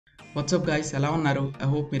WhatsApp guys ఎలా ఉన్నారు? I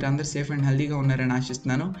hope మీరు అందరు సేఫ్ అండ్ హెల్దీగా ఉన్నారని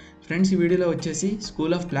ఆశిస్తున్నాను. ఫ్రెండ్స్, ఈ వీడియోలో వచ్చేసి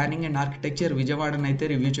school of planning and architecture విజయవాడను అయితే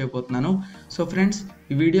రివ్యూ చేయబోతున్నాను. సో ఫ్రెండ్స్,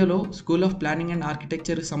 ఈ వీడియోలో స్కూల్ ఆఫ్ ప్లానింగ్ అండ్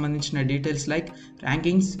ఆర్కిటెక్చర్కి సంబంధించిన details like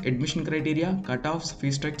rankings, admission criteria, cut offs,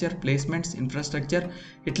 fee structure, placements, infrastructure,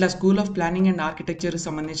 ఇట్లా స్కూల్ ఆఫ్ ప్లానింగ్ అండ్ ఆర్కిటెక్చర్కి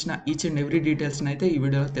సంబంధించిన ఈచ్ అండ్ ఎవ్రీ డీటెయిల్స్ని అయితే ఈ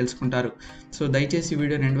వీడియోలో తెలుసుకుంటారు. సో దయచేసి ఈ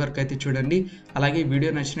వీడియోని ఎండ్ వరకు అయితే చూడండి. అలాగే ఈ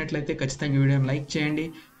వీడియో నచ్చినట్లయితే ఖచ్చితంగా ఈ వీడియోని లైక్ చేయండి.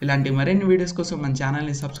 ఇలాంటి మరిన్ని వీడియోస్ కోసం మన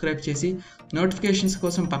ఛానల్ని సబ్స్క్రైబ్ చేసి నోటిఫికేషన్స్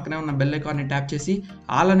కోసం పక్కనే ఉన్న బెల్ ఐకాన్ని ట్యాప్ చేసి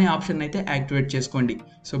ఆల్ అనే ఆప్షన్ అయితే యాక్టివేట్ చేసుకోండి.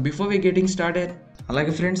 So before we getting started,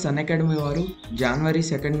 అలాగే ఫ్రెండ్స్, UNACADEMY వారు January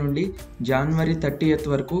 2 నుండి January 30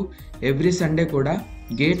 వరకు ఎవ్రీ సండే కూడా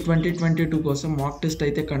గేట్ 2022 కోసం మాక్ టెస్ట్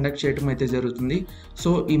అయితే కండక్ట్ చేయడం అయితే జరుగుతుంది.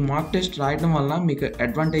 సో ఈ మాక్ టెస్ట్ రాయడం వల్ల మీకు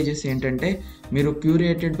అడ్వాంటేజెస్ ఏంటంటే మీరు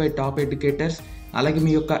క్యూరేటెడ్ బై టాప్ ఎడ్యుకేటర్స్, అలాగే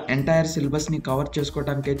మీ యొక్క ఎంటైర్ సిలబస్ని కవర్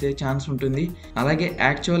చేసుకోవడానికి అయితే ఛాన్స్ ఉంటుంది. అలాగే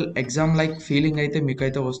యాక్చువల్ ఎగ్జామ్ లైక్ ఫీలింగ్ అయితే మీకు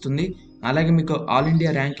అయితే వస్తుంది. అలాగే మీకు ఆల్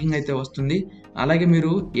ఇండియా ర్యాంకింగ్ అయితే వస్తుంది. అలాగే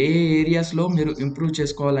మీరు ఏ ఏరియాస్లో మీరు ఇంప్రూవ్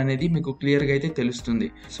చేసుకోవాలనేది మీకు క్లియర్గా అయితే తెలుస్తుంది.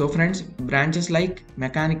 So friends, branches like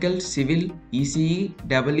mechanical, civil, ECE,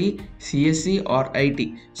 double e, CSC or IT,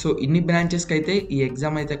 so ఇన్ని బ్రాంచెస్కి అయితే ఈ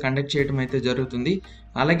ఎగ్జామ్ అయితే కండక్ట్ చేయడం అయితే జరుగుతుంది.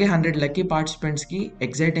 అలాగే 100 లక్కీ పార్టిసిపెంట్స్కి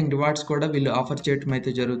ఎగ్జైటింగ్ రివార్డ్స్ కూడా వీళ్ళు ఆఫర్ చేయడం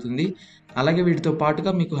అయితే జరుగుతుంది. అలాగే వీటితో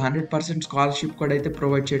పాటుగా మీకు 100% స్కాలర్షిప్ కూడా అయితే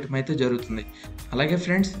ప్రొవైడ్ చేయడం అయితే జరుగుతుంది. అలాగే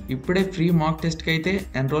ఫ్రెండ్స్, ఇప్పుడే ఫ్రీ మాక్ టెస్ట్కి అయితే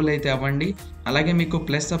ఎన్రోల్ అయితే అవ్వండి. అలాగే మీకు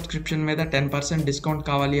ప్లస్ సబ్స్క్రిప్షన్ మీద 10% డిస్కౌంట్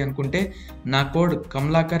కావాలి అనుకుంటే నా కోడ్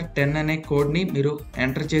కమలాకర్ 10 అనే కోడ్ని మీరు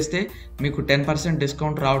ఎంటర్ చేస్తే మీకు 10%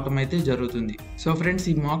 డిస్కౌంట్ రావడం అయితే జరుగుతుంది. సో ఫ్రెండ్స్,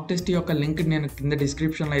 ఈ మాక్ టెస్ట్ యొక్క లింక్ నేను కింద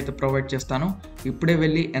డిస్క్రిప్షన్లో అయితే ప్రొవైడ్ చేస్తాను. ఇప్పుడే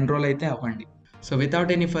వెళ్ళి ఎన్రోల్ అయితే అవ్వండి. So without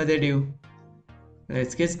any further ado,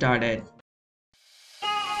 let's get started.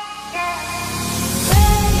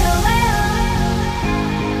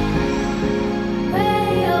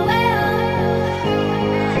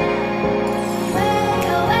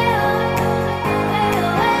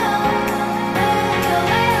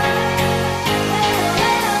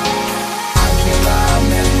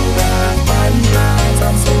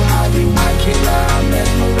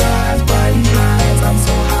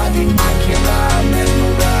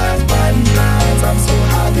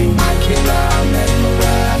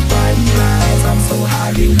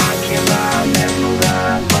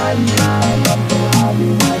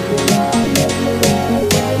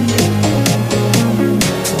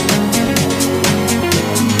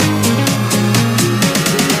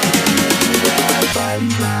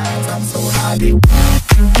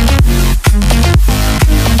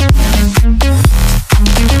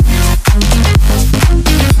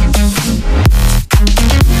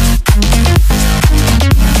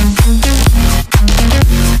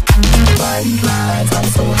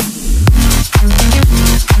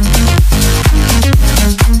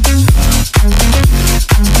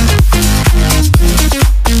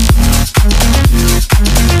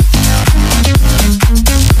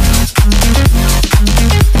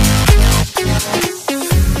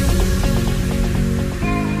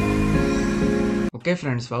 Okay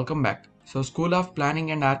friends, welcome back. So school of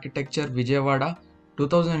planning and architecture Vijayawada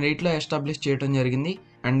 2008లో establish చేయడం జరిగింది.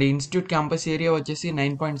 అండ్ ఇన్స్టిట్యూట్ క్యాంపస్ ఏరియా వచ్చేసి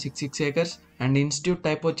 9.66 acres. అండ్ ఇన్స్టిట్యూట్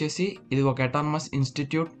టైప్ వచ్చేసి ఇది ఒక autonomous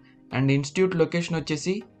institute. And institute location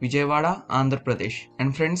వచ్చేసి Vijayawada, Andhra Pradesh.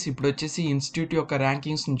 And friends, ఇప్పుడు వచ్చేసి institute యొక్క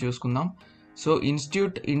ర్యాంకింగ్స్ని చూసుకుందాం. So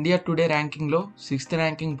institute India today ర్యాంకింగ్లో 6th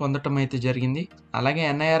ranking పొందడం అయితే జరిగింది. అలాగే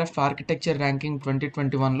NIRF architecture ranking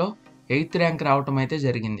 2021లో 8th rank రావటం అయితే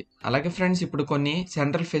జరిగింది. అలాగే ఫ్రెండ్స్, ఇప్పుడు కొన్ని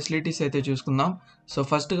సెంట్రల్ ఫెసిలిటీస్ అయితే చూసుకుందాం. సో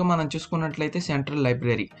ఫస్ట్గా మనం చూసుకున్నట్లయితే సెంట్రల్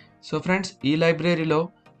లైబ్రరీ. సో ఫ్రెండ్స్, ఈ లైబ్రరీలో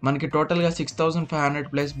మనకి టోటల్గా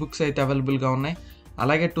 6500+ బుక్స్ అయితే అవైలబుల్గా ఉన్నాయి.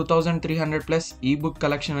 అలాగే 2300+ ఈ బుక్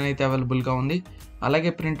కలెక్షన్ అయితే అవైలబుల్గా ఉంది.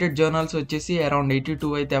 అలాగే ప్రింటెడ్ జర్నల్స్ వచ్చేసి అరౌండ్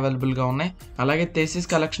 82 అయితే అవైలబుల్గా ఉన్నాయి. అలాగే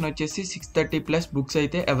థీసిస్ కలెక్షన్ వచ్చేసి 630+ బుక్స్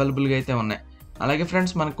అయితే అవైలబుల్గా అయితే ఉన్నాయి. అలాగే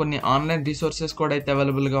ఫ్రెండ్స్, మనకు కొన్ని ఆన్లైన్ రిసోర్సెస్ కూడా అయితే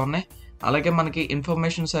అవైలబుల్గా ఉన్నాయి. అలాగే మనకి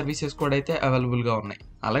ఇన్ఫర్మేషన్ సర్వీసెస్ కూడా అయితే అవైలబుల్గా ఉన్నాయి.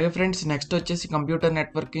 అలాగే ఫ్రెండ్స్, నెక్స్ట్ వచ్చేసి కంప్యూటర్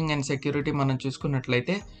నెట్వర్కింగ్ అండ్ సెక్యూరిటీ మనం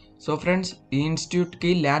చూసుకున్నట్లయితే, సో ఫ్రెండ్స్, ఈ ఇన్స్టిట్యూట్కి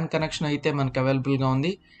ల్యాన్ కనెక్షన్ అయితే మనకి అవైలబుల్గా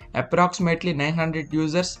ఉంది. Approximately 900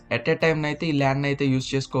 users at a time అయితే ఈ ల్యాన్ అయితే యూజ్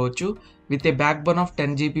చేసుకోవచ్చు with a back bone of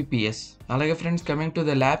 10 Gbps. అలాగే friends, coming to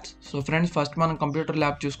the labs. So friends, first మనం కంప్యూటర్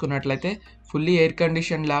ల్యాబ్ చూసుకున్నట్లయితే ఫుల్లీ ఎయిర్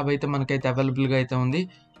కండిషన్ ల్యాబ్ అయితే మనకైతే అవైలబుల్గా అయితే ఉంది.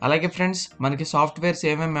 అలాగే ఫ్రెండ్స్, మనకి సాఫ్ట్వేర్స్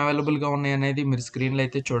ఏమేమి అవైలబుల్గా ఉన్నాయి అనేది మీరు స్క్రీన్లో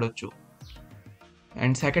అయితే చూడొచ్చు.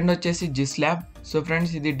 అండ్ సెకండ్ వచ్చేసి జిస్ ల్యాబ్. సో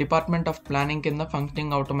ఫ్రెండ్స్, ఇది డిపార్ట్మెంట్ ఆఫ్ ప్లానింగ్ కింద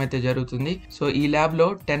ఫంక్షనింగ్ అవటం అయితే జరుగుతుంది. సో ఈ ల్యాబ్ లో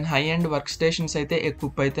 10 హై అండ్ వర్క్ స్టేషన్స్ అయితే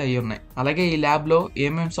ఎక్విప్ అయితే అయి ఉన్నాయి. అలాగే ఈ ల్యాబ్ లో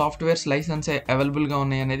ఏమేమి సాఫ్ట్వేర్స్ లైసెన్స్ అవైలబుల్ గా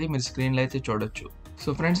ఉన్నాయి అనేది మీరు స్క్రీన్ లో అయితే చూడొచ్చు.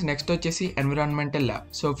 సో ఫ్రెండ్స్ నెక్స్ట్ వచ్చేసి ఎన్విరాన్మెంటల్ ల్యాబ్.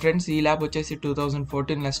 సో ఫ్రెండ్స్ ఈ ల్యాబ్ వచ్చేసి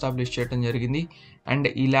 2014లో ఎస్టాబ్లిష్ చేయడం జరిగింది. అండ్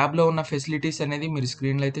ఈ ల్యాబ్లో ఉన్న ఫెసిలిటీస్ అనేది మీరు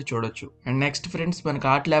స్క్రీన్లో అయితే చూడొచ్చు. అండ్ నెక్స్ట్ ఫ్రెండ్స్ మనకి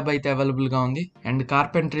ఆర్ట్ ల్యాబ్ అయితే అవైలబుల్గా ఉంది, అండ్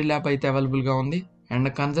కార్పెంటరీ ల్యాబ్ అయితే అవైలబుల్గా ఉంది, అండ్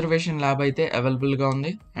కన్జర్వేషన్ ల్యాబ్ అయితే అవైలబుల్గా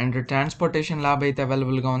ఉంది, అండ్ ట్రాన్స్పోర్టేషన్ ల్యాబ్ అయితే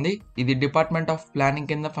అవైలబుల్గా ఉంది. ఇది డిపార్ట్మెంట్ ఆఫ్ ప్లానింగ్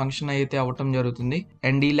కింద ఫంక్షన్ అయితే అవ్వటం జరుగుతుంది.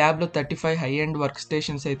 అండ్ ఈ ల్యాబ్లో 35 హై ఎండ్ వర్క్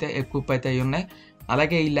స్టేషన్స్ అయితే ఎక్విప్ అయితే ఉన్నాయి.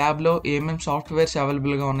 అలాగే ఈ ల్యాబ్లో ఏమేమి సాఫ్ట్వేర్స్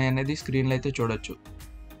అవైలబుల్గా ఉన్నాయి అనేది స్క్రీన్లో అయితే చూడొచ్చు.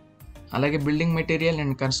 అలాగే building material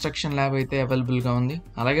and construction lab అయితే అవైలబుల్గా ఉంది.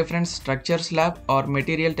 అలాగే friends structures lab are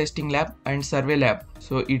material testing lab and survey lab,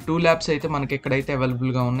 so ఈ 2 ల్యాబ్స్ అయితే మనకి ఎక్కడైతే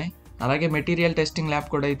అవైలబుల్గా ఉన్నాయి. అలాగే మెటీరియల్ టెస్టింగ్ ల్యాబ్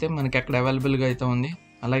కూడా అయితే మనకి అక్కడ అవైలబుల్గా అయితే ఉంది.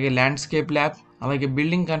 అలాగే ల్యాండ్స్కేప్ ల్యాబ్, అలాగే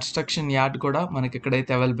బిల్డింగ్ కన్స్ట్రక్షన్ యార్డ్ కూడా మనకి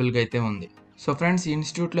ఎక్కడైతే అవైలబుల్గా అయితే ఉంది. సో ఫ్రెండ్స్ ఈ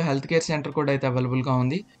ఇన్స్టిట్యూట్లో హెల్త్ కేర్ సెంటర్ కూడా అయితే అవైలబుల్గా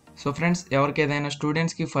ఉంది. సో ఫ్రెండ్స్ ఎవరికి ఏదైనా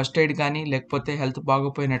స్టూడెంట్స్కి ఫస్ట్ ఎయిడ్ కానీ లేకపోతే హెల్త్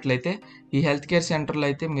బాగోపోయినట్లయితే ఈ హెల్త్ కేర్ సెంటర్లో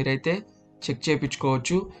అయితే మీరైతే చెక్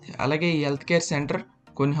చేయించుకోవచ్చు. అలాగే ఈ హెల్త్ కేర్ సెంటర్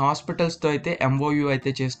కొన్ని హాస్పిటల్స్తో అయితే MOU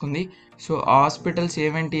అయితే చేసుకుంది. సో ఆ హాస్పిటల్స్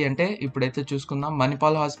ఏవేంటి అంటే ఇప్పుడైతే చూసుకుందాం.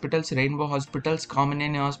 Manipal hospitals, rainbow hospitals,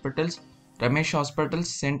 Kamineni hospitals, Ramesh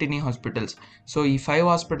hospitals, Sentini hospitals. So ఈ 5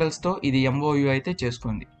 హాస్పిటల్స్తో ఇది MOU అయితే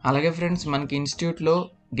చేసుకుంది. అలాగే ఫ్రెండ్స్ మనకి ఇన్స్టిట్యూట్లో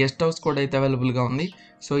గెస్ట్ హౌస్ కూడా అయితే అవైలబుల్గా ఉంది.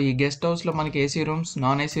 సో ఈ గెస్ట్ హౌస్లో మనకి AC rooms,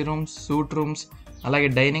 non AC rooms, suit rooms, అలాగే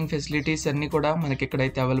డైనింగ్ ఫెసిలిటీస్ అన్నీ కూడా మనకి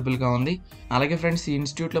ఇక్కడైతే అవైలబుల్గా ఉంది. అలాగే ఫ్రెండ్స్ ఈ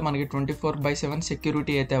ఇన్స్టిట్యూట్లో మనకి 24/7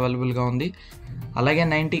 సెక్యూరిటీ అయితే అవైలబుల్గా ఉంది. అలాగే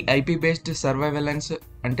 90 IP బేస్డ్ సర్వైలెన్స్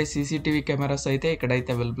అంటే CCTV కెమెరాస్ అయితే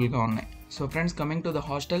ఇక్కడైతే అవైలబుల్గా ఉన్నాయి. So friends coming to the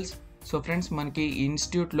hostels. So friends మనకి ఈ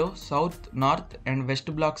ఇన్స్టిట్యూట్లో south, north and west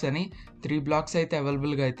blocks అని 3 బ్లాక్స్ అయితే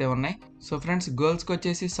అవైలబుల్గా అయితే ఉన్నాయి. సో ఫ్రెండ్స్ గర్ల్స్కి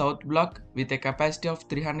వచ్చేసి south black with a capacity of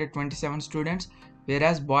 327 students,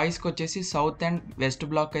 వేరాజ్ బాయ్స్కి వచ్చేసి సౌత్ అండ్ వెస్ట్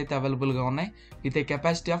బ్లాక్ అయితే అవైలబుల్గా ఉన్నాయి with a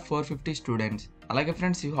capacity of 450 students. అలాగే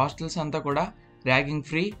ఫ్రెండ్స్ ఈ హాస్టల్స్ అంతా కూడా ragging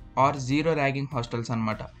free are zero ragging hostels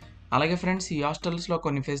అనమాట. అలాగే ఫ్రెండ్స్ ఈ హాస్టల్స్లో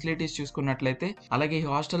కొన్ని ఫెసిలిటీస్ చూసుకున్నట్లయితే అలాగే ఈ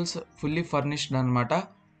హాస్టల్స్ ఫుల్లీ ఫర్నిష్డ్ అనమాట.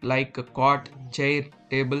 Like cot, chair,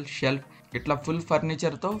 table, shelf ఇట్లా ఫుల్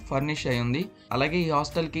ఫర్నిచర్తో ఫర్నిష్ అయి ఉంది. అలాగే ఈ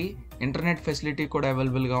హాస్టల్కి ఇంటర్నెట్ ఫెసిలిటీ కూడా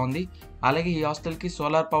అవైలబుల్గా ఉంది. అలాగే ఈ హాస్టల్కి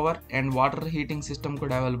solar power and water heating system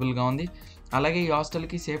కూడా అవైలబుల్గా ఉంది. అలాగే ఈ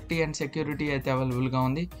హాస్టల్కి సేఫ్టీ అండ్ సెక్యూరిటీ అయితే అవైలబుల్గా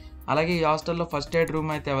ఉంది. అలాగే ఈ హాస్టల్లో ఫస్ట్ ఎయిడ్ రూమ్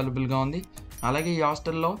అయితే అవైలబుల్గా ఉంది. అలాగే ఈ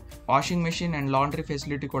హాస్టల్లో washing machine and laundry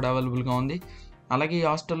facility కూడా అవైలబుల్గా ఉంది. అలాగే ఈ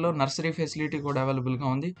హాస్టల్లో నర్సరీ ఫెసిలిటీ కూడా అవైలబుల్గా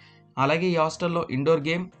ఉంది. అలాగే ఈ హాస్టల్లో indoor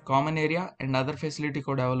game, common area and other facility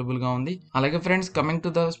కూడా అవైలబుల్గా ఉంది. అలాగే friends coming to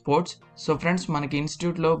the sports. So friends మనకి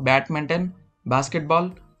ఇన్స్టిట్యూట్లో badminton, basketball,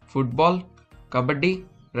 football, kabaddi,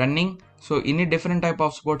 running, so ఇన్ని డిఫరెంట్ టైప్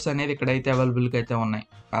ఆఫ్ స్పోర్ట్స్ అనేది ఇక్కడైతే అవైలబుల్గా అయితే ఉన్నాయి.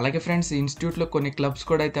 అలాగే ఫ్రెండ్స్ ఈ ఇన్స్టిట్యూట్లో కొన్ని క్లబ్స్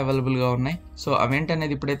కూడా అయితే అవైలబుల్గా ఉన్నాయి. సో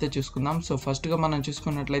అవేంటనేది ఇప్పుడైతే చూసుకుందాం. సో ఫస్ట్గా మనం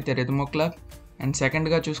చూసుకున్నట్లయితే రెథమో క్లబ్, అండ్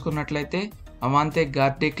సెకండ్గా చూసుకున్నట్లయితే అవాంతే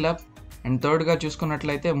గార్డీ క్లబ్, అండ్ థర్డ్గా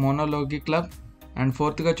చూసుకున్నట్లయితే మోనోలోగి క్లబ్, అండ్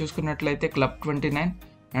ఫోర్త్గా చూసుకున్నట్లయితే క్లబ్ 29,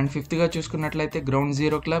 అండ్ ఫిఫ్త్గా చూసుకున్నట్లయితే గ్రౌండ్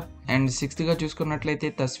జీరో క్లబ్, అండ్ సిక్స్త్గా చూసుకున్నట్లయితే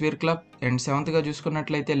తస్వీర్ క్లబ్, అండ్ సెవెంత్గా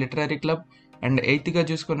చూసుకున్నట్లయితే లిటరరీ క్లబ్, అండ్ ఎయిత్గా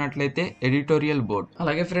చూసుకున్నట్లయితే ఎడిటోరియల్ బోర్డ్.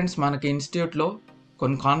 అలాగే ఫ్రెండ్స్ మనకి ఇన్స్టిట్యూట్లో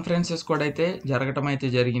కొన్ని కాన్ఫరెన్సెస్ కూడా అయితే జరగటం అయితే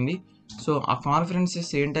జరిగింది. సో ఆ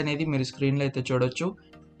కాన్ఫరెన్సెస్ ఏంటనేది మీరు స్క్రీన్లో అయితే చూడొచ్చు.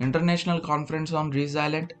 International conference on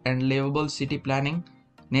రీజైలెంట్ and liveable city planning,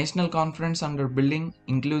 national conference under building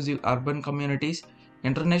inclusive urban communities,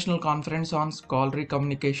 international conference on స్కాలరీ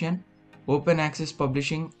communication, open access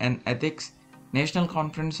publishing and ethics, national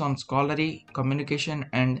conference on స్కాలరీ communication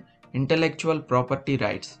and intellectual property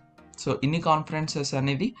rights. So ఇన్ని conferences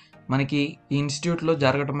అనేది మనకి ఈ ఇన్స్టిట్యూట్లో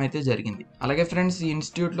జరగడం అయితే జరిగింది. అలాగే friends ఈ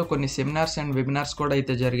ఇన్స్టిట్యూట్లో కొన్ని సెమినార్స్ అండ్ వెబినార్స్ కూడా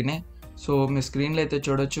అయితే జరిగినాయి. సో మీ స్క్రీన్లో అయితే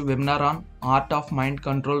చూడొచ్చు. Webinar on art of mind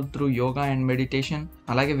control through yoga and meditation,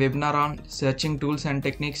 అలాగే webinar on searching tools and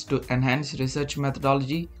techniques to enhance research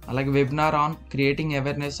methodology, అలాగే webinar on creating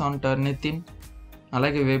awareness on టర్నిథిన్,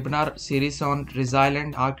 అలాగే webinar series on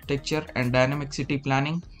రిజైలెంట్ architecture and dynamic city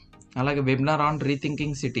planning, అలాగే webinar on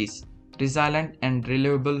rethinking cities, రిజైలెంట్ and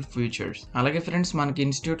reliable futures. అలాగే friends మనకి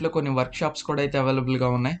ఇన్స్టిట్యూట్లో కొన్ని workshops కూడా అయితే అవైలబుల్గా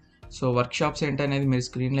ఉన్నాయి. సో వర్క్షాప్స్ ఏంటనేది మీరు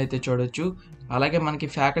స్క్రీన్లో అయితే చూడొచ్చు. అలాగే మనకి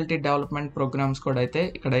ఫ్యాకల్టీ డెవలప్మెంట్ ప్రోగ్రామ్స్ కూడా అయితే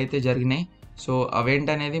ఇక్కడైతే జరిగినాయి. సో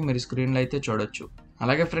అవేంటనేది మీరు స్క్రీన్లో అయితే చూడొచ్చు.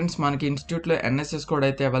 అలాగే ఫ్రెండ్స్ మనకి ఇన్స్టిట్యూట్లో NSS కూడా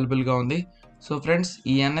అయితే అవైలబుల్గా ఉంది. సో ఫ్రెండ్స్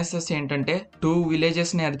ఈ NSS ఏంటంటే 2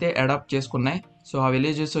 విలేజెస్ని అయితే అడాప్ట్ చేసుకున్నాయి. సో ఆ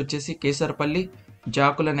విలేజెస్ వచ్చేసి కేసరపల్లి,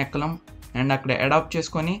 జాకుల నెక్కలం, అండ్ అక్కడ అడాప్ట్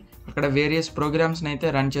చేసుకొని అక్కడ వేరియస్ ప్రోగ్రామ్స్ని అయితే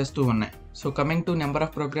రన్ చేస్తూ ఉన్నాయి. So coming to number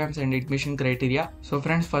of programmes and admission criteria. So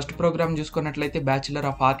friends first programme చూసుకున్నట్లయితే బ్యాచిలర్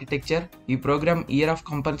ఆఫ్ ఆర్కిటెక్చర్. ఈ ప్రోగ్రామ్ ఇయర్ ఆఫ్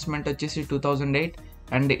కంపల్స్మెంట్ వచ్చేసి 2008,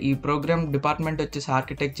 అండ్ ఈ ప్రోగ్రామ్ డిపార్ట్మెంట్ వచ్చేసి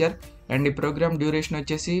ఆర్కిటెక్చర్, అండ్ ఈ ప్రోగ్రామ్ డ్యూరేషన్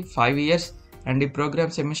వచ్చేసి 5 years, అండ్ ఈ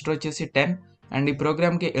ప్రోగ్రామ్ సెమిస్టర్ వచ్చేసి 10. అండ్ ఈ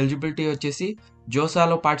ప్రోగ్రామ్కి ఎలిజిబిలిటీ వచ్చేసి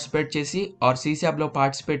జోసాలో పార్టిసిపేట్ చేసి ఆర్ సీసాబ్లో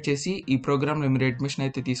పార్టిసిపేట్ చేసి ఈ ప్రోగ్రామ్లో మీరు అడ్మిషన్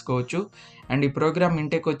అయితే తీసుకోవచ్చు. అండ్ ఈ ప్రోగ్రామ్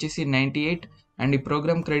ఇంటెక్ వచ్చేసి 98 అండ్ ఈ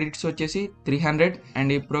ప్రోగ్రామ్ క్రెడిట్స్ వచ్చేసి 300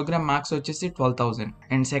 అండ్ ఈ ప్రోగ్రామ్ మార్క్స్ వచ్చేసి 12,000.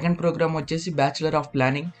 అండ్ సెకండ్ ప్రోగ్రామ్ వచ్చేసి bachelor of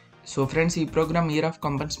planning. So friends ఈ ప్రోగ్రామ్ ఇయర్ ఆఫ్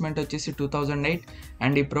కంపెన్స్మెంట్ వచ్చేసి 2008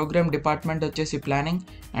 అండ్ ఈ ప్రోగ్రామ్ డిపార్ట్మెంట్ వచ్చేసి ప్లానింగ్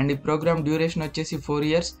అండ్ ఈ ప్రోగ్రామ్ డ్యూరేషన్ వచ్చేసి 4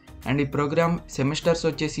 years అండ్ ఈ ప్రోగ్రామ్ సెమిస్టర్స్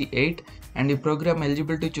వచ్చేసి 8 అండ్ ఈ ప్రోగ్రామ్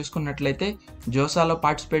ఎలిజిబిలిటీ చూసుకున్నట్లయితే జోసాలో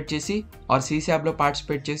పార్టిసిపేట్ చేసి ఆర్ సీసాబ్లో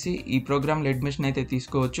పార్టిసిపేట్ చేసి ఈ ప్రోగ్రామ్లో అడ్మిషన్ అయితే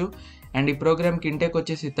తీసుకోవచ్చు. అండ్ ఈ ప్రోగ్రామ్కి ఇంటెక్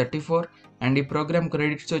వచ్చేసి 34 అండ్ ఈ ప్రోగ్రామ్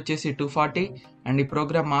క్రెడిట్స్ వచ్చేసి 240 అండ్ ఈ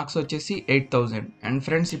ప్రోగ్రామ్ మార్క్స్ వచ్చేసి 8,000. అండ్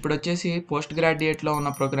ఫ్రెండ్స్ ఇప్పుడు వచ్చేసి పోస్ట్ గ్రాడ్యుయేట్లో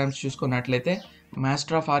ఉన్న ప్రోగ్రామ్స్ చూసుకున్నట్లయితే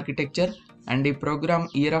మాస్టర్ ఆఫ్ ఆర్కిటెక్చర్ అండ్ ఈ ప్రోగ్రామ్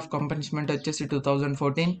ఇయర్ ఆఫ్ కంపెన్స్మెంట్ వచ్చేసి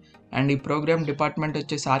 2014 అండ్ ఈ ప్రోగ్రామ్ డిపార్ట్మెంట్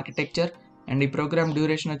వచ్చేసి ఆర్కిటెక్చర్ అండ్ ఈ ప్రోగ్రామ్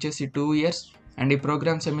డ్యూరేషన్ వచ్చేసి 2 years అండ్ ఈ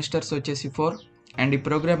ప్రోగ్రామ్ సెమిస్టర్స్ వచ్చేసి 4 అండ్ ఈ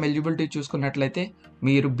ప్రోగ్రామ్ ఎలిజిబిలిటీ చూసుకున్నట్లయితే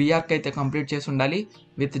మీరు బీఆర్కి అయితే కంప్లీట్ చేసి ఉండాలి.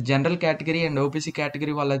 With general category and OBC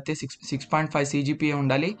category వాళ్ళైతే 6.5 CGPA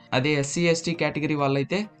ఉండాలి. అదే SC ST కేటగిరీ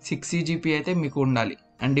వాళ్ళైతే 6 CGPA అయితే మీకు ఉండాలి.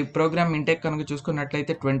 అండ్ ఈ ప్రోగ్రామ్ ఇంటెక్ కనుక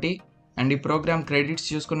చూసుకున్నట్లయితే 20 అండ్ ఈ ప్రోగ్రామ్ క్రెడిట్స్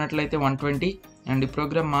చూసుకున్నట్లయితే 120 అండ్ ఈ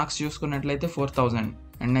ప్రోగ్రామ్ మార్క్స్ చూసుకున్నట్లయితే 4,000.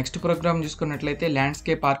 అండ్ నెక్స్ట్ ప్రోగ్రామ్ చూసుకున్నట్లయితే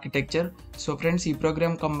ల్యాండ్స్కేప్ ఆర్కిటెక్చర్. సో ఫ్రెండ్స్ ఈ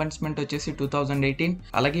ప్రోగ్రామ్ కంపెన్స్మెంట్ వచ్చేసి 2018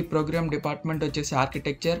 అలాగే ఈ ప్రోగ్రామ్ డిపార్ట్మెంట్ వచ్చేసి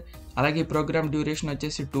ఆర్కిటెక్చర్ అలాగే ఈ ప్రోగ్రామ్ డ్యూరేషన్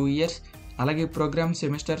వచ్చేసి 2 years అలాగే ఈ ప్రోగ్రామ్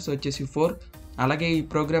సెమిస్టర్స్ వచ్చేసి 4 అలాగే ఈ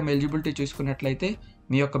ప్రోగ్రామ్ ఎలిజిబిలిటీ చూసుకున్నట్లయితే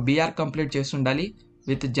మీ యొక్క బీఆర్ కంప్లీట్ చేసి ఉండాలి.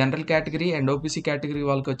 With general category and OBC category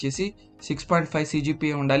వాళ్ళకి వచ్చేసి 6.5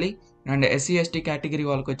 CGPA ఉండాలి అండ్ SC ST కేటగిరీ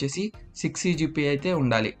వాళ్ళకి వచ్చేసి 6 CGPA అయితే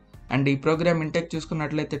ఉండాలి. అండ్ ఈ ప్రోగ్రామ్ ఇంటెక్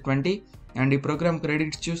చూసుకున్నట్లయితే 20 అండ్ ఈ ప్రోగ్రామ్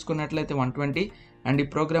క్రెడిట్స్ చూసుకున్నట్లయితే 120 అండ్ ఈ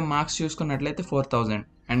ప్రోగ్రామ్ మార్క్స్ చూసుకున్నట్లయితే 4,000.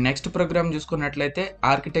 అండ్ నెక్స్ట్ ప్రోగ్రామ్ చూసుకున్నట్లయితే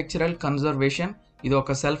ఆర్కిటెక్చరల్ కన్జర్వేషన్. ఇది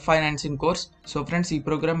ఒక self financing course. So friends ఈ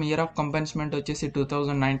ప్రోగ్రామ్ ఇయర్ ఆఫ్ కంపెన్స్మెంట్ వచ్చేసి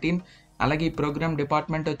 2019 అలాగే ఈ ప్రోగ్రామ్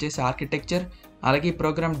డిపార్ట్మెంట్ వచ్చేసి ఆర్కిటెక్చర్ అలాగే ఈ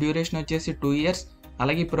ప్రోగ్రామ్ డ్యూరేషన్ వచ్చేసి 2 years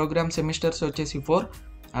అలాగే ఈ ప్రోగ్రామ్ సెమిస్టర్స్ వచ్చేసి 4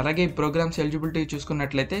 అలాగే ఈ ప్రోగ్రామ్స్ ఎలిజిబిలిటీ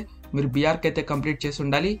చూసుకున్నట్లయితే మీరు బీఆర్కి అయితే కంప్లీట్ చేసి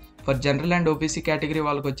ఉండాలి. For general and OBC category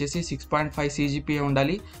వాళ్ళకి వచ్చేసి 6.5 CGPA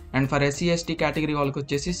ఉండాలి and for SC ST category వాళ్ళకి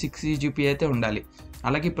వచ్చేసి 6 CGPA అయితే ఉండాలి.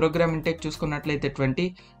 అలాగే ప్రోగ్రామ్ ఇంటెక్ చూసుకున్నట్లయితే 20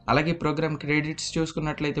 అలాగే ప్రోగ్రామ్ క్రెడిట్స్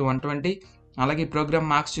చూసుకున్నట్లయితే 120 అలాగే ప్రోగ్రామ్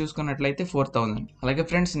మార్క్స్ చూసుకున్నట్లయితే 4,000. అలాగే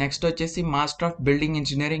ఫ్రెండ్స్ నెక్స్ట్ వచ్చేసి master of building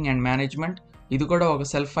engineering and management. ఇది కూడా ఒక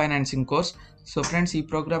self financing course. So friends ఈ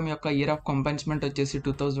ప్రోగ్రామ్ యొక్క ఇయర్ ఆఫ్ కంపెన్స్మెంట్ వచ్చేసి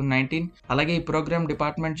 2019 అలాగే ఈ ప్రోగ్రామ్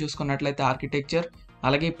డిపార్ట్మెంట్ చూసుకున్నట్లయితే ఆర్కిటెక్చర్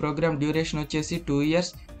అలాగే ఈ ప్రోగ్రామ్ డ్యూరేషన్ వచ్చేసి 2 years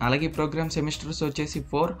అలాగే ఈ ప్రోగ్రామ్ సెమిస్టర్స్ వచ్చేసి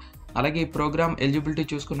 4 అలాగే ఈ ప్రోగ్రామ్ ఎలిజిబిలిటీ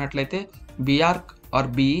చూసుకున్నట్లయితే B.Arch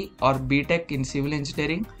are BE are BTech in civil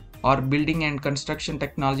engineering or building and construction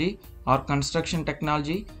technology are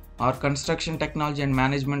construction technology and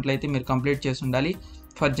మేనేజ్మెంట్లో అయితే మీరు కంప్లీట్ చేసి ఉండాలి.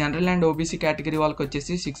 For general and OBC category వాళ్ళకి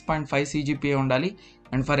వచ్చేసి 6.5 CGPA ఉండాలి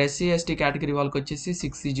and for SC ST category వాళ్ళకి వచ్చేసి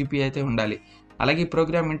 6 CGPA అయితే ఉండాలి. అలాగే ఈ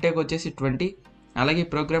ప్రోగ్రామ్ ఇంటేక్ వచ్చేసి 20 అలాగే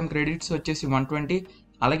ప్రోగ్రామ్ క్రెడిట్స్ వచ్చేసి 120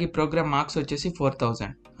 అలాగే ప్రోగ్రామ్ మార్క్స్ వచ్చేసి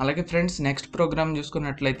 4,000. అలాగే ఫ్రెండ్స్ నెక్స్ట్ ప్రోగ్రామ్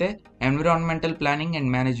చూసుకున్నట్లయితే environmental planning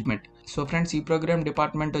and management. So friends ఈ ప్రోగ్రామ్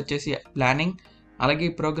డిపార్ట్మెంట్ వచ్చేసి ప్లానింగ్ అలాగే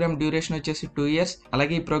ఈ ప్రోగ్రామ్ డ్యూరేషన్ వచ్చేసి 2 years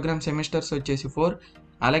అలాగే ఈ ప్రోగ్రామ్ సెమిస్టర్స్ వచ్చేసి 4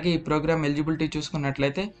 అలాగే ఈ ప్రోగ్రామ్ ఎలిజిబిలిటీ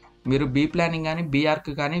చూసుకున్నట్లయితే మీరు బీ ప్లానింగ్ కానీ బీఆర్క్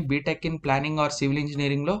కానీ BTech in planning are civil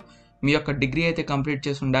ఇంజనీరింగ్లో మీ యొక్క డిగ్రీ అయితే కంప్లీట్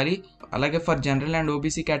చేసి ఉండాలి. అలాగే for general and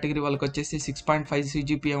OBC category వాళ్ళకి వచ్చేసి 6.5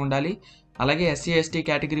 CGPA ఉండాలి అలాగే SC ST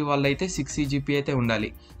కేటగిరీ వాళ్ళు అయితే 6 CGPA అయితే ఉండాలి.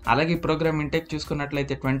 అలాగే ఈ ప్రోగ్రామ్ ఇంటెక్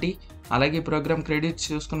చూసుకున్నట్లయితే 20 అలాగే ప్రోగ్రామ్ క్రెడిట్స్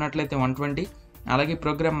చూసుకున్నట్లయితే 120 అలాగే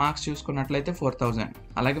ప్రోగ్రామ్ మార్క్స్ చూసుకున్నట్లయితే 4,000.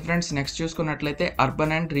 అలాగే ఫ్రెండ్స్ నెక్స్ట్ చూసుకున్నట్లయితే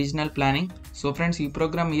urban and regional planning. So friends ఈ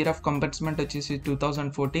ప్రోగ్రామ్ ఇయర్ ఆఫ్ కంపెన్స్మెంట్ వచ్చేసి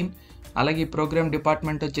 2014 అలాగే ప్రోగ్రామ్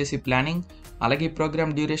డిపార్ట్మెంట్ వచ్చేసి ప్లానింగ్ అలాగే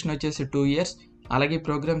ప్రోగ్రామ్ డ్యూరేషన్ వచ్చేసి 2 years అలాగే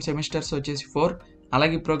ప్రోగ్రామ్ సెమిస్టర్స్ వచ్చేసి 4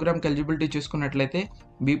 అలాగే ప్రోగ్రామ్కి ఎలిజిబిలిటీ చూసుకున్నట్లయితే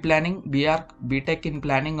B planning B.Arch BTech in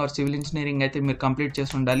planning are civil engineering అయితే మీరు కంప్లీట్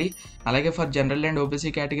చేసి ఉండాలి. అలాగే for general and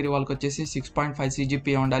OBC category వాళ్ళకి వచ్చేసి 6.5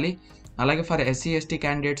 CGPA ఉండాలి అలాగే ఫర్ SC ST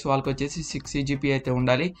క్యాండిడేట్స్ వాళ్ళకి వచ్చేసి 6 CGPA అయితే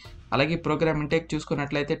ఉండాలి. అలాగే ప్రోగ్రామ్ ఇంటెక్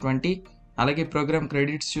చూసుకున్నట్లయితే 20 అలాగే ప్రోగ్రామ్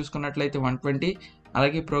క్రెడిట్స్ చూసుకున్నట్లయితే 120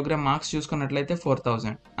 అలాగే ప్రోగ్రామ్ మార్క్స్ చూసుకున్నట్లయితే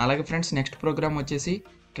 4,000. అలాగే ఫ్రెండ్స్ నెక్స్ట్ ప్రోగ్రామ్ వచ్చేసి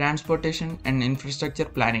transportation and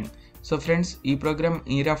infrastructure planning. So friends ఈ ప్రోగ్రామ్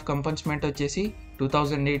ఇయర్ ఆఫ్ కంపెన్స్మెంట్ వచ్చేసి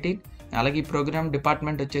 2018 అలాగే ఈ ప్రోగ్రామ్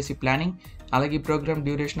డిపార్ట్మెంట్ వచ్చేసి ప్లానింగ్ అలాగే ఈ ప్రోగ్రామ్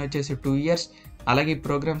డ్యూరేషన్ వచ్చేసి 2 years అలాగే ఈ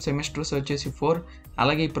ప్రోగ్రామ్ సెమిస్టర్స్ వచ్చేసి 4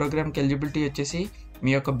 అలాగే ఈ ప్రోగ్రామ్కి ఎలిజిబిలిటీ వచ్చేసి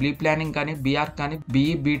మీ యొక్క బీ ప్లానింగ్ కానీ బీఆర్ కానీ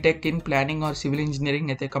BE BTech in planning are civil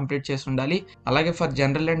engineering అయితే కంప్లీట్ చేసి ఉండాలి. అలాగే for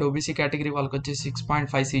general and OBC category వాళ్ళకి వచ్చేసి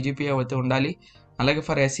 6.5 CGPA అయితే ఉండాలి. అలాగే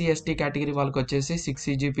ఫర్ SC ST కేటగిరీ వాళ్ళకి వచ్చేసి 6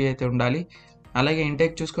 CGPA అయితే ఉండాలి. అలాగే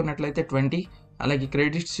ఇంటెక్ చూసుకున్నట్లయితే 20 అలాగే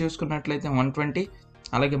క్రెడిట్స్ చూసుకున్నట్లయితే 120,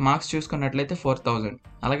 అలాగే మార్క్స్ చూసుకున్నట్లయితే 4000.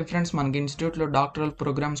 అలాగే ఫ్రెండ్స్ మనకి ఇన్స్టిట్యూట్లో డాక్టరల్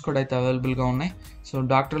ప్రోగ్రామ్స్ కూడా అయితే అవైలబుల్గా ఉన్నాయి. So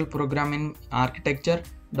doctoral programme in architecture,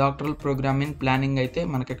 doctoral programme in planning అయితే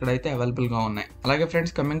మనకి ఇక్కడైతే అవైలబుల్గా ఉన్నాయి. అలాగే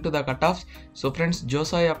friends coming to the cut offs. So friends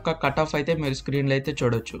JoSAA యొక్క కట్ ఆఫ్ అయితే మీరు స్క్రీన్లో అయితే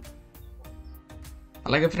చూడొచ్చు.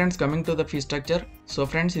 అలాగే friends coming to the fee structure. So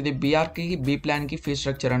friends ఇది బీఆర్కి బీ ప్లాన్కి ఫీ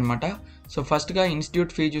స్ట్రక్చర్ అనమాట. సో ఫస్ట్గా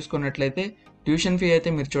ఇన్స్టిట్యూట్ ఫీ చూసుకున్నట్లయితే ట్యూషన్ ఫీ అయితే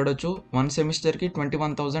మీరు చూడొచ్చు. 1 సెమిస్టర్కి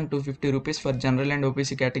 21,250 rupees for general and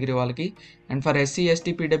OBC category వాళ్ళకి, and for SC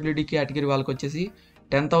ST PWD category వాళ్ళకి వచ్చేసి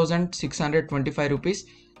 10,625 రూపీస్.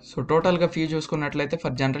 సో టోటల్గా ఫీ చూసుకున్నట్లయితే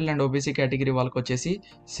for general and OBC category వాళ్ళకి వచ్చేసి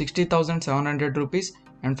 60,700 rupees,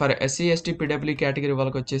 and for SC ST PW category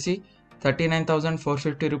వాళ్ళకి వచ్చేసి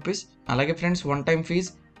 39,450 రూపీస్. అలాగే ఫ్రెండ్స్ వన్ టైం ఫీజ్,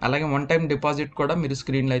 అలాగే వన్ టైం డిపాజిట్ కూడా మీరు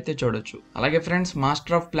స్క్రీన్లో అయితే చూడొచ్చు. అలాగే friends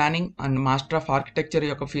master of planning and master of architecture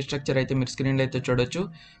యొక్క ఫీ స్ట్రక్చర్ అయితే మీరు స్క్రీన్లో అయితే చూడొచ్చు.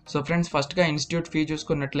 సో ఫ్రెండ్స్ ఫస్ట్గా ఇన్స్టిట్యూట్ ఫీ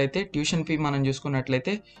చూసుకున్నట్లయితే ట్యూషన్ ఫీ మనం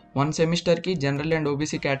చూసుకున్నట్లయితే 1 సెమిస్టర్కి జనరల్ అండ్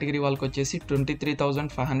ఓబీసీ కేటగిరీ వాళ్ళకి వచ్చేసి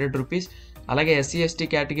 23,500 రూపీస్, అలాగే SC ST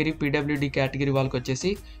category PWD category వాళ్ళకి వచ్చేసి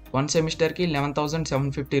 1 సెమిస్టర్కి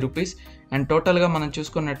 11,750 రూపీస్, అండ్ టోటల్గా మనం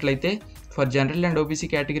చూసుకున్నట్లయితే for general and OBC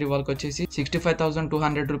category వాళ్ళకి వచ్చేసి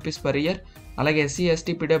 65,200 రూపీస్ పర్ ఇయర్, అలాగే ఎస్సీ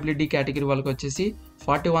ఎస్టీ పీడబ్ల్యూడీ కేటగిరీ వాళ్ళకి వచ్చేసి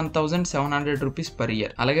 41,700 రూపీస్ పర్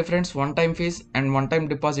ఇయర్. అలాగే friends one time fees and one time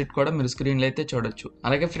deposit కూడా మీరు స్క్రీన్లో అయితే చూడొచ్చు.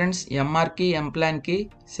 అలాగే friends ఎంఆర్కి ఎంప్లాన్కి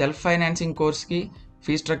self financing కోర్స్కి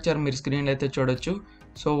fee structure మీరు స్క్రీన్లో అయితే చూడొచ్చు.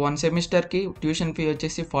 సో 1 సెమిస్టర్కి ట్యూషన్ ఫీ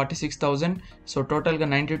వచ్చేసి 46,000, సో టోటల్గా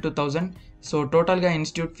 92,000. సో టోటల్గా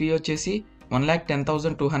ఇన్స్టిట్యూట్ ఫీ వచ్చేసి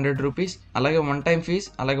 1,10,200 రూపీస్, అలాగే వన్ టైం ఫీజ్,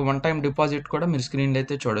 అలాగే వన్ టైం డిపాజిట్ కూడా మీరు స్క్రీన్లో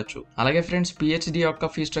అయితే చూడొచ్చు. అలాగే ఫ్రెండ్స్ పిహెచ్డి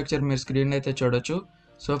యొక్క ఫీ స్ట్రక్చర్ మీరు స్క్రీన్లో అయితే చూడొచ్చు.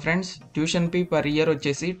 So friends tuition fee per year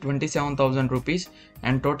వచ్చేసి 27,000 రూపీస్,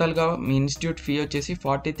 అండ్ టోటల్గా మీ ఇన్స్టిట్యూట్ ఫీ వచ్చేసి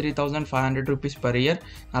 43,500 రూపీస్ పర్ ఇయర్,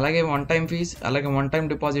 అలాగే వన్ టైం ఫీజ్, అలాగే వన్ టైం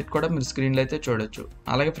డిపాజిట్ కూడా మీరు స్క్రీన్లో అయితే చూడొచ్చు.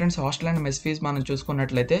 అలాగే friends hostel and mess fees మనం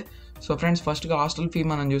చూసుకున్నట్లయితే, సో ఫ్రెండ్స్ ఫస్ట్గా హాస్టల్ ఫీ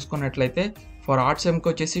మనం చూసుకున్నట్లయితే ఫర్ ఆర్ట్స్ సెమ్కి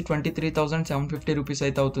వచ్చేసి 23,750 రూపీస్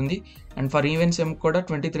అయితే అవుతుంది, అండ్ ఫర్ ఈవెంట్ సెమ్కి కూడా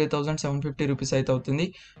 23,750 రూపీస్ అయితే అవుతుంది.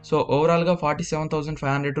 సో ఓవరాల్గా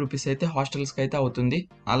 47,500 రూపీస్ అయితే హాస్టల్స్కి అయితే అవుతుంది.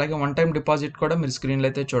 అలాగే వన్ టైం డిపాజిట్ కూడా మీరు స్క్రీన్లో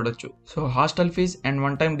అయితే చూడొచ్చు. So hostel fees and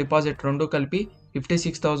one time deposit రెండు కలిపి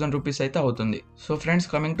 56,000 రూపీస్ అయితే అవుతుంది. So friends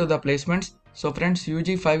coming to the placements. So friends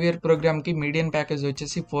UG 5 year ప్రోగ్రామ్కి మీడియన్ ప్యాకేజ్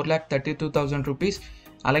వచ్చేసి 4,32,000 రూపీస్,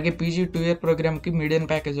 అలాగే పీజీ 2 ఇయర్ ప్రోగ్రామ్కి మీడియన్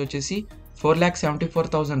ప్యాకేజ్ వచ్చేసి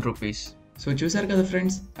 4,74,000 రూపీస్. సో చూసారు కదా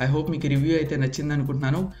ఫ్రెండ్స్, ఐ హోప్ మీకు రివ్యూ అయితే నచ్చింది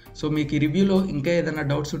అనుకుంటున్నాను. సో మీకు ఈ రివ్యూలో ఇంకా ఏదైనా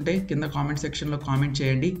డౌట్స్ ఉంటే కింద కామెంట్ సెక్షన్లో కామెంట్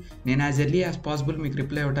చేయండి. నేను యాజ్ ఎర్లీ యాజ్ పాసిబుల్ మీకు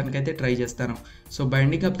రిప్లై ఇవ్వడానికి అయితే ట్రై చేస్తాను. So by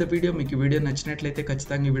ending of the video మీకు ఈ వీడియో నచ్చినట్లయితే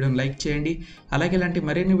ఖచ్చితంగా ఈ వీడియోని లైక్ చేయండి. అలాగే ఇలాంటి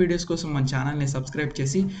మరిన్ని వీడియోస్ కోసం మన ఛానల్ని సబ్స్క్రైబ్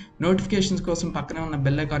చేసి నోటిఫికేషన్స్ కోసం పక్కనే ఉన్న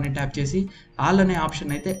బెల్ ఐకాన్ని ట్యాప్ చేసి ఆల్ అనే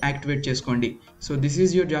ఆప్షన్ అయితే యాక్టివేట్ చేసుకోండి. So this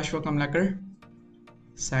is your Joshua Kamalakar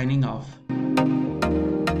signing off.